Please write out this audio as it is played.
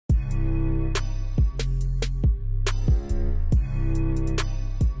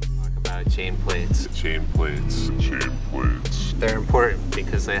chain plates. Chain plates. They're important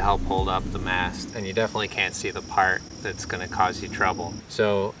because they help hold up the mast, and you definitely can't see the part that's going to cause you trouble.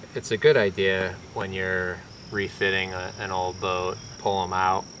 So it's a good idea when you're refitting an old boat, pull them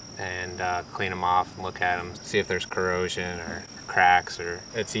out and clean them off and look at them, see if there's corrosion or cracks. Or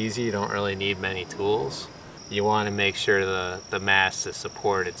it's easy, you don't really need many tools. You want to make sure the mast is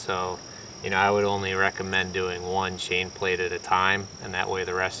supported, so I would only recommend doing one chain plate at a time, and that way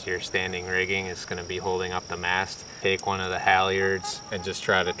the rest of your standing rigging is going to be holding up the mast. Take one of the halyards and just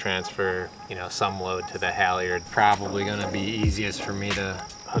try to transfer some load to the halyard. Probably going to be easiest for me to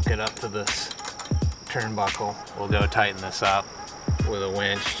hook it up to this turnbuckle. We'll go tighten this up with a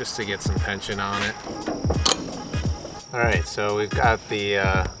winch just to get some tension on it. Alright, so we've got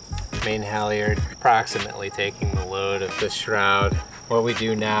the main halyard approximately taking the load of the shroud. What we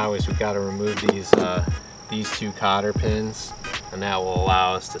do now is we've got to remove these two cotter pins, and that will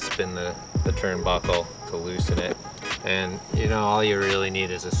allow us to spin the turnbuckle to loosen it. And all you really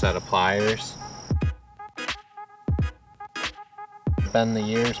need is a set of pliers. Bend the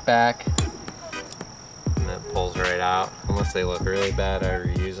ears back, and it pulls right out. Unless they look really bad, I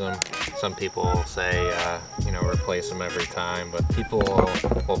reuse them. Some people will say, replace them every time, but people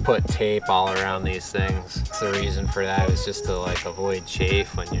will put tape all around these things. The reason for that is just to avoid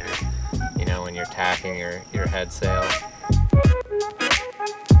chafe when you're tacking your head sail.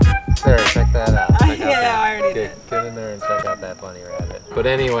 There, check that out. I already did. Get in there and check out that bunny rabbit. But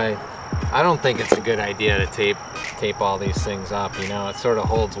anyway, I don't think it's a good idea to tape all these things up. It sort of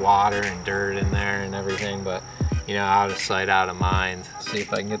holds water and dirt in there and everything, but out of sight, out of mind. See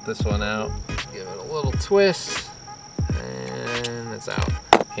if I can get this one out. Give it a little twist, and it's out.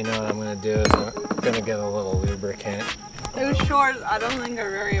 What I'm gonna do is I'm gonna get a little lubricant. Those shorts, I don't think are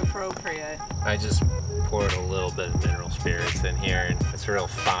very appropriate. I just poured a little bit of mineral spirits in here, and it's real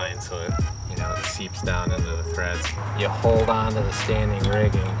fine, so it seeps down into the threads. You hold on to the standing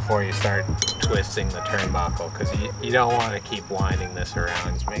rigging before you start twisting the turnbuckle, because you don't want to keep winding this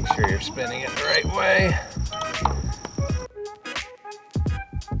around. Just make sure you're spinning it the right way.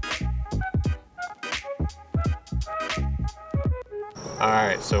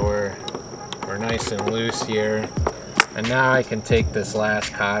 Alright, so we're nice and loose here, and now I can take this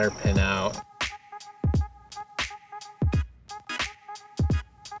last cotter pin out.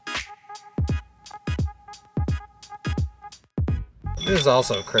 This is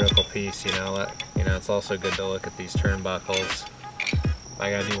also a critical piece, it's also good to look at these turnbuckles.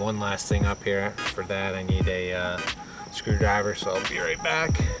 I gotta do one last thing up here. For that I need a screwdriver, so I'll be right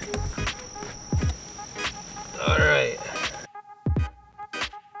back. Alright.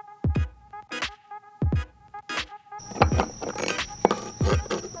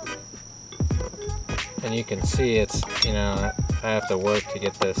 And you can see it's, I have to work to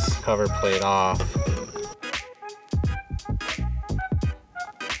get this cover plate off.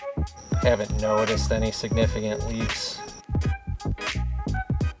 Haven't noticed any significant leaks.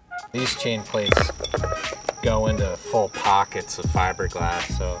 These chain plates go into full pockets of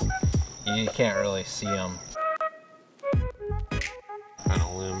fiberglass, so you can't really see them. An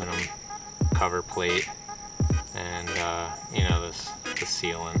aluminum cover plate, and the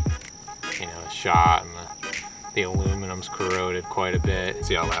sealant, shot, and the aluminum's corroded quite a bit.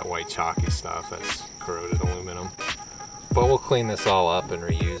 See all that white chalky stuff? That's corroded aluminum. But we'll clean this all up and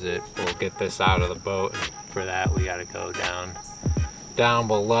reuse it. We'll get this out of the boat, and for that we gotta go down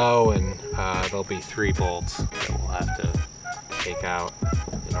below, and there'll be 3 bolts that we'll have to take out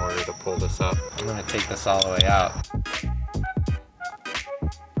in order to pull this up. I'm gonna take this all the way out.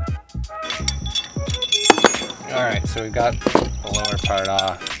 Alright, so we've got the lower part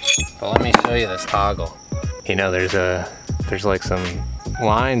off, but let me show you this toggle. There's like some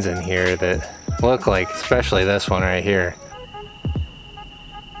lines in here that look like, especially this one right here.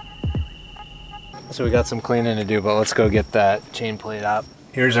 So we got some cleaning to do, but let's go get that chain plate up.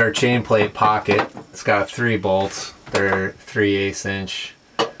 Here's our chain plate pocket. It's got 3 bolts. They're 3/8 inch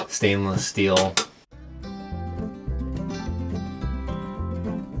stainless steel.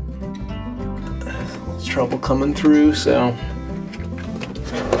 There's trouble coming through, so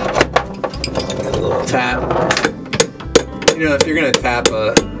a little tap. If you're gonna tap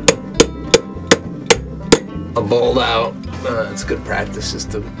a bolt out, it's good practice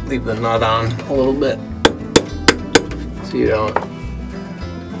just to leave the nut on a little bit so you don't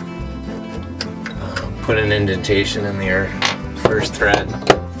put an indentation in your first thread.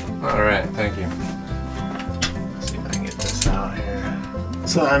 Alright, thank you. Let's see if I can get this out here.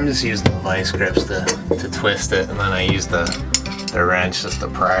 So I'm just using the vice grips to twist it, and then I use the wrench just to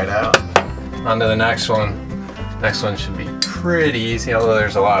pry it out. On to the next one. Next one should be pretty easy, although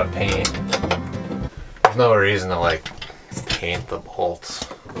there's a lot of paint. There's no reason to like paint the bolts.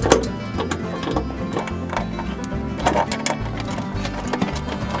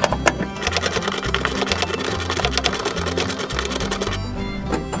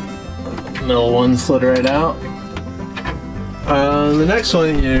 Middle one slid right out. The next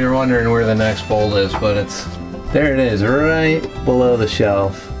one, you're wondering where the next bolt is, but there it is, right below the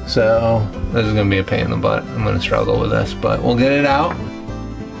shelf. So this is gonna be a pain in the butt. I'm gonna struggle with this, but we'll get it out.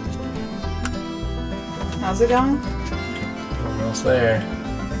 How's it going? Almost there.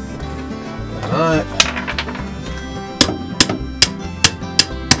 Not.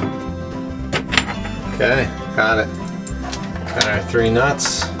 Okay, got it. Got our 3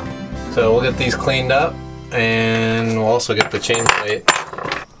 nuts. So we'll get these cleaned up and we'll also get the chain plate.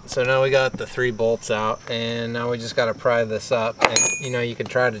 So now we got the 3 bolts out and now we just got to pry this up. And you know, you can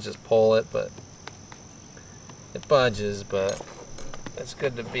try to just pull it, but it budges, but it's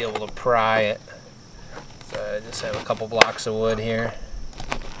good to be able to pry it. So I just have a couple blocks of wood here.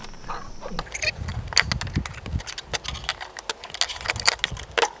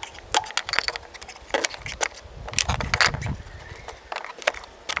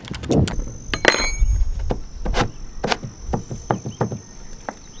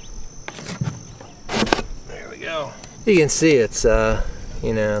 You can see it's, you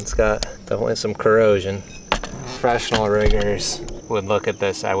know, it's got definitely some corrosion. Professional riggers would look at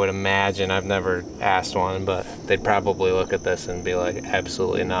this, I would imagine, I've never asked one, but they'd probably look at this and be like,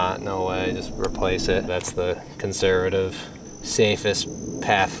 absolutely not, no way, just replace it. That's the conservative, safest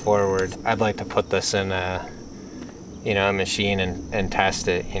path forward. I'd like to put this in a, you know, a machine and test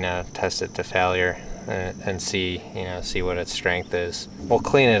it, you know, test it to failure and see, you know, see what its strength is. We'll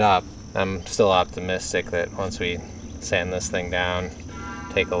clean it up. I'm still optimistic that once we sand this thing down,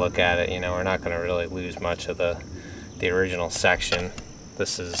 take a look at it, you know, we're not going to really lose much of the original section.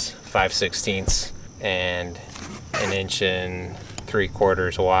 This is 5/16 and 1 3/4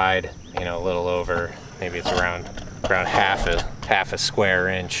 inches wide, you know, a little over, maybe it's around half a square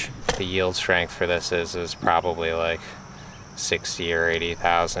inch. The yield strength for this is probably like 60 or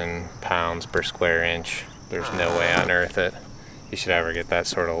 80,000 pounds per square inch. There's no way on earth that you should ever get that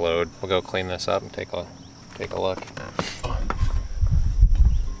sort of load. We'll go clean this up and take a look.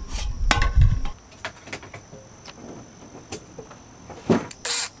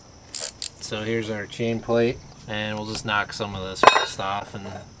 So here's our chain plate, and we'll just knock some of this rust off and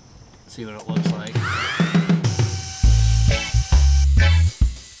see what it looks like.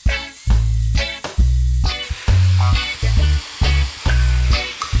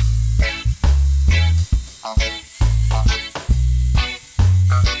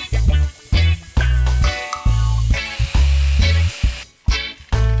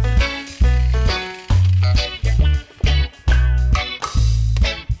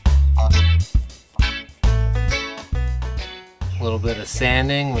 A little bit of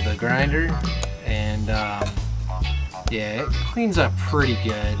sanding with a grinder, and yeah, it cleans up pretty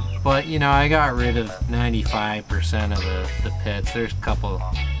good. But you know, I got rid of 95% of the pits. There's a couple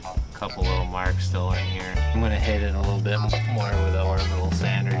little marks still in here. I'm gonna hit it a little bit more with the orbital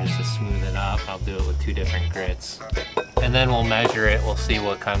sander just to smooth it up. I'll do it with 2 different grits, and then we'll measure it. We'll see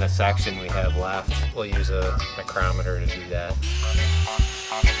what kind of section we have left. We'll use a micrometer to do that.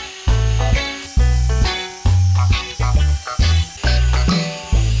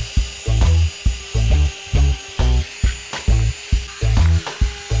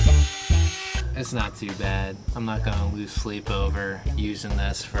 It's not too bad. I'm not gonna lose sleep over using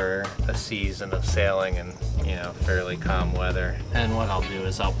this for a season of sailing and, you know, fairly calm weather. And what I'll do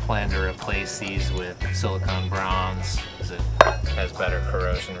is I'll plan to replace these with silicone bronze because it has better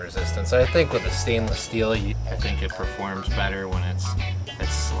corrosion resistance. I think with the stainless steel, I think it performs better when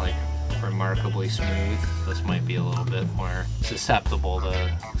it's like remarkably smooth. This might be a little bit more susceptible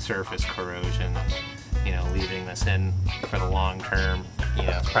to surface corrosion. You know, leaving this in for the long term, you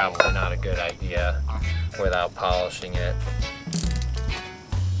know, it's probably not a good idea without polishing it.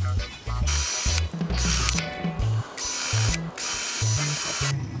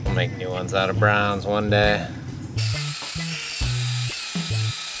 We'll make new ones out of bronze one day.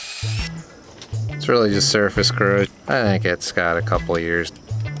 It's really just surface corrosion. I think it's got a couple years.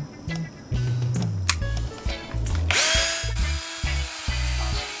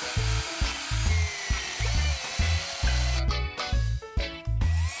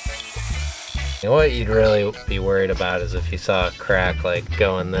 What you'd really be worried about is if you saw a crack like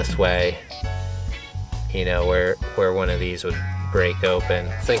going this way, you know, where one of these would break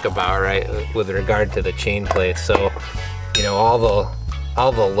open. Think about, right, with regard to the chain plates. So, you know, all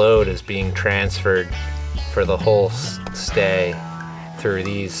the load is being transferred for the whole stay through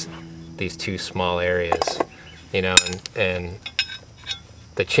these two small areas, you know, and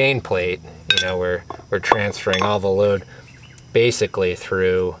the chain plate, you know, we're transferring all the load basically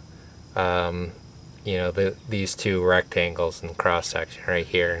through, you know, these two rectangles in cross section right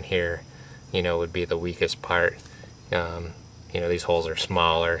here and here, you know, would be the weakest part. You know, these holes are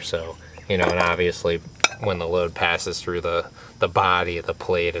smaller, so, you know, and obviously when the load passes through the body of the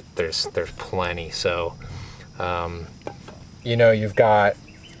plate, there's plenty. So, you know, you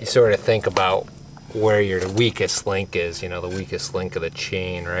sort of think about where your weakest link is, you know, the weakest link of the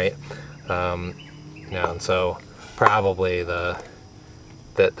chain, right? You know, and so probably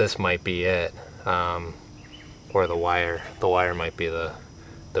this might be it, or the wire might be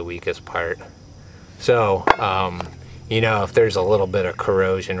the weakest part. So, you know, if there's a little bit of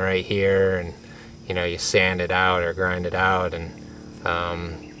corrosion right here, and you know, you sand it out or grind it out, and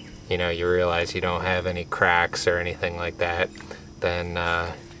you know, you realize you don't have any cracks or anything like that, then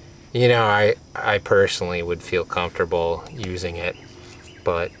you know, I personally would feel comfortable using it.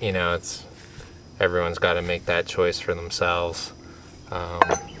 But you know, everyone's got to make that choice for themselves.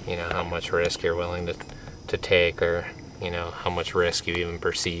 You know, how much risk you're willing to take, or you know, how much risk you even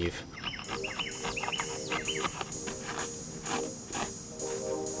perceive.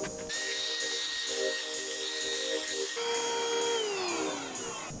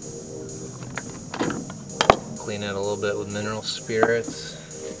 Clean it a little bit with mineral spirits.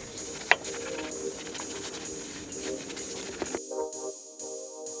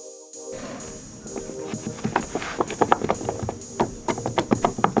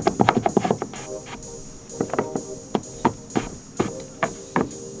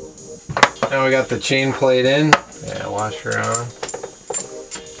 Now we got the chain plate in. Yeah, washer on.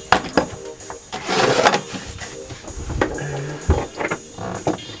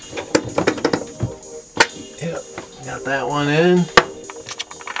 Yep, got that one in.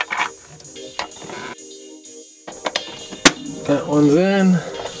 That one's in.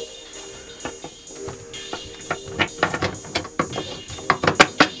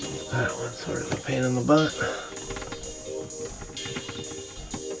 That one's sort of a pain in the butt.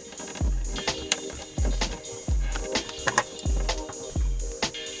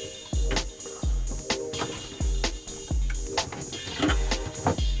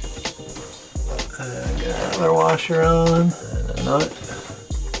 Get another washer on and a nut.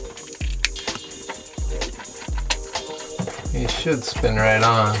 These should spin right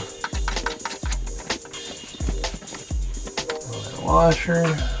on. Another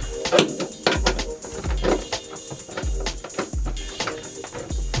washer.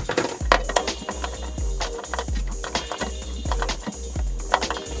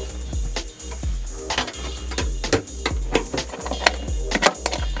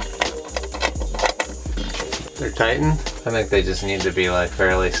 They're tightened. I think they just need to be like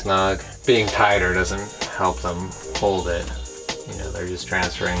fairly snug. Being tighter doesn't help them hold it. You know, they're just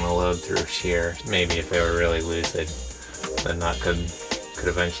transferring the load through shear. Maybe if they were really loose, the nut could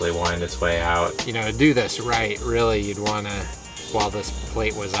eventually wind its way out. You know, to do this right, really you'd want to, while this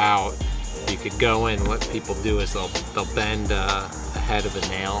plate was out, you could go in. What people do is they'll bend the head of a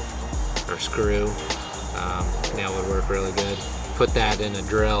nail or screw. Nail would work really good. Put that in a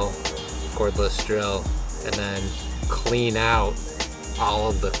drill, cordless drill, and then clean out all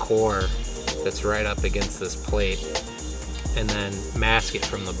of the core that's right up against this plate, and then mask it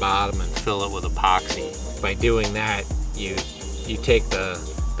from the bottom and fill it with epoxy. By doing that, you take the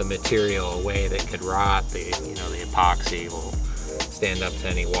material away that could rot. The epoxy will stand up to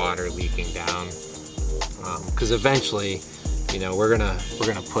any water leaking down, because eventually, you know, we're gonna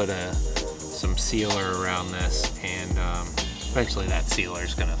put some sealer around this, and eventually that sealer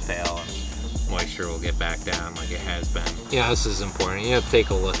is gonna fail and moisture will get back down like it has been. Yeah, this is important. You have to take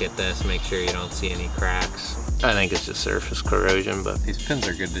a look at this, make sure you don't see any cracks. I think it's just surface corrosion, but these pins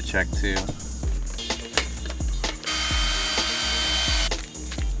are good to check too.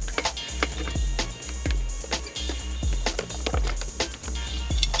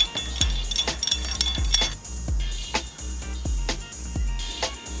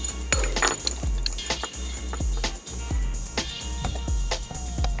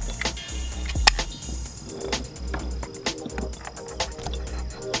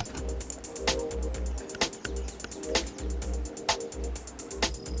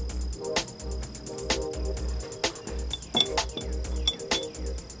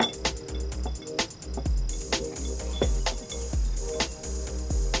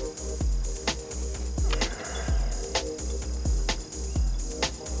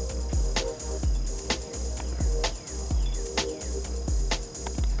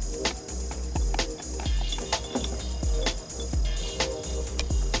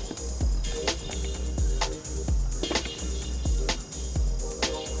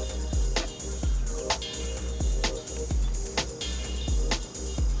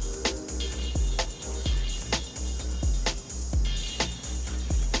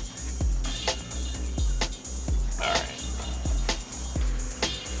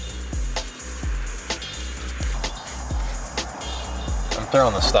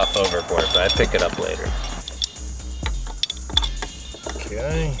 throwing the stuff overboard, but I pick it up later.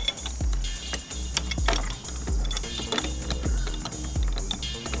 Okay.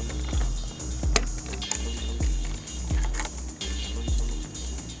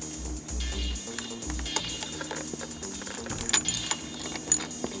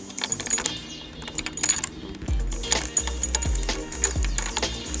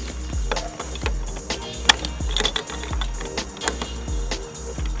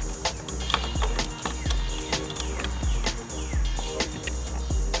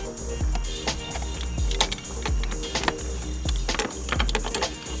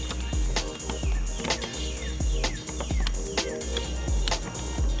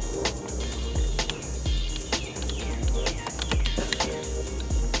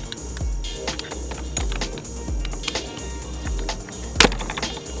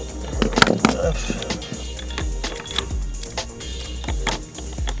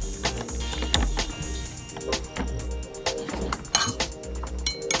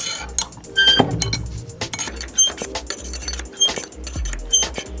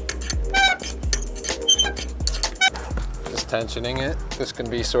 Tensioning it. This can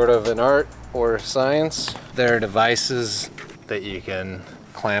be sort of an art or science. There are devices that you can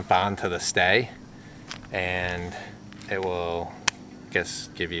clamp onto the stay, and it will, I guess,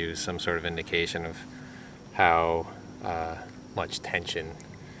 give you some sort of indication of how much tension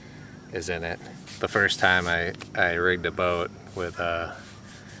is in it. The first time I rigged a boat with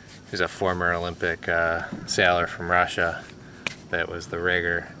who's a former Olympic sailor from Russia that was the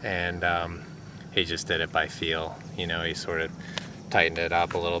rigger, and he just did it by feel. You know, he sort of tightened it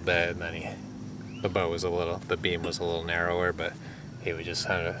up a little bit, and then the beam was a little narrower, but he would just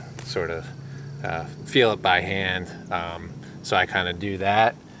kind of sort of feel it by hand. So I kind of do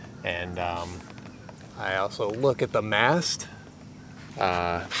that, and I also look at the mast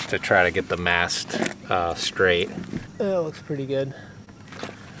to try to get the mast straight. It looks pretty good,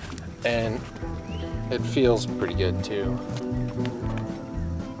 and it feels pretty good too.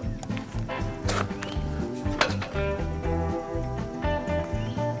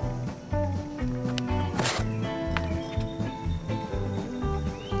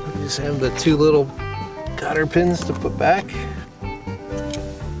 Just have the two little cotter pins to put back.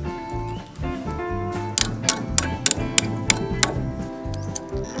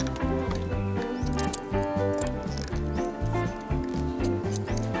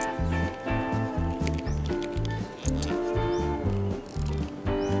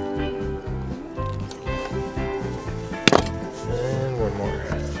 And one more.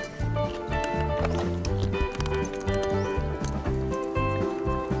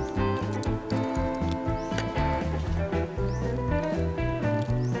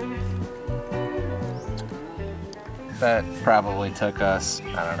 That probably took us,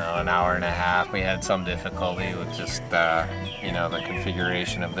 I don't know, an hour and a half. We had some difficulty with just, you know, the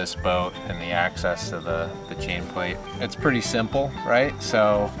configuration of this boat and the access to the chain plate. It's pretty simple, right?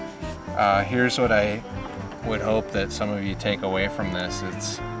 So here's what I would hope that some of you take away from this.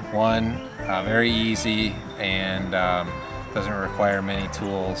 It's one, very easy and doesn't require many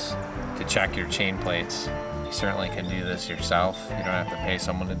tools to check your chain plates. You certainly can do this yourself. You don't have to pay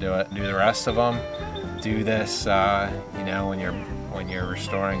someone to do it. Do the rest of them. Do this, you know, when you're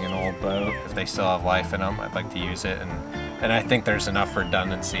restoring an old boat. If they still have life in them, I'd like to use it, and I think there's enough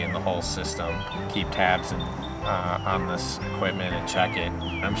redundancy in the whole system. Keep tabs on this equipment and check it.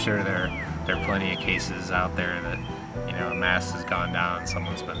 I'm sure there are plenty of cases out there that, you know, a mast has gone down and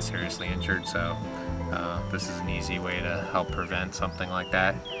someone's been seriously injured. So this is an easy way to help prevent something like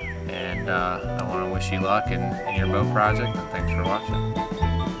that. And I want to wish you luck in your boat project, and thanks for watching.